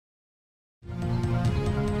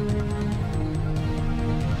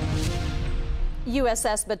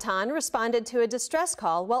USS Bataan responded to a distress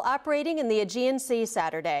call while operating in the Aegean Sea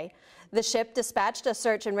Saturday. The ship dispatched a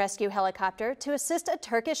search and rescue helicopter to assist a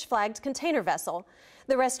Turkish-flagged container vessel.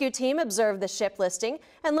 The rescue team observed the ship listing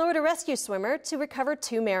and lowered a rescue swimmer to recover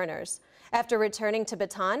 2 mariners. After returning to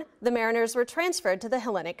Bataan, the mariners were transferred to the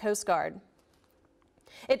Hellenic Coast Guard.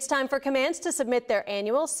 It's time for commands to submit their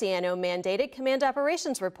annual CNO-mandated Command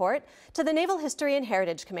Operations Report to the Naval History and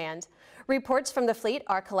Heritage Command. Reports from the fleet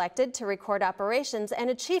are collected to record operations and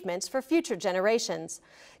achievements for future generations.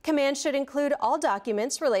 Command should include all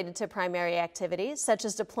documents related to primary activities, such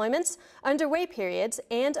as deployments, underway periods,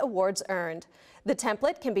 and awards earned. The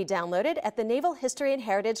template can be downloaded at the Naval History and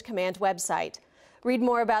Heritage Command website. Read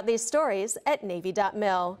more about these stories at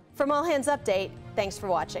Navy.mil. From All Hands Update, thanks for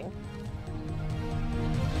watching.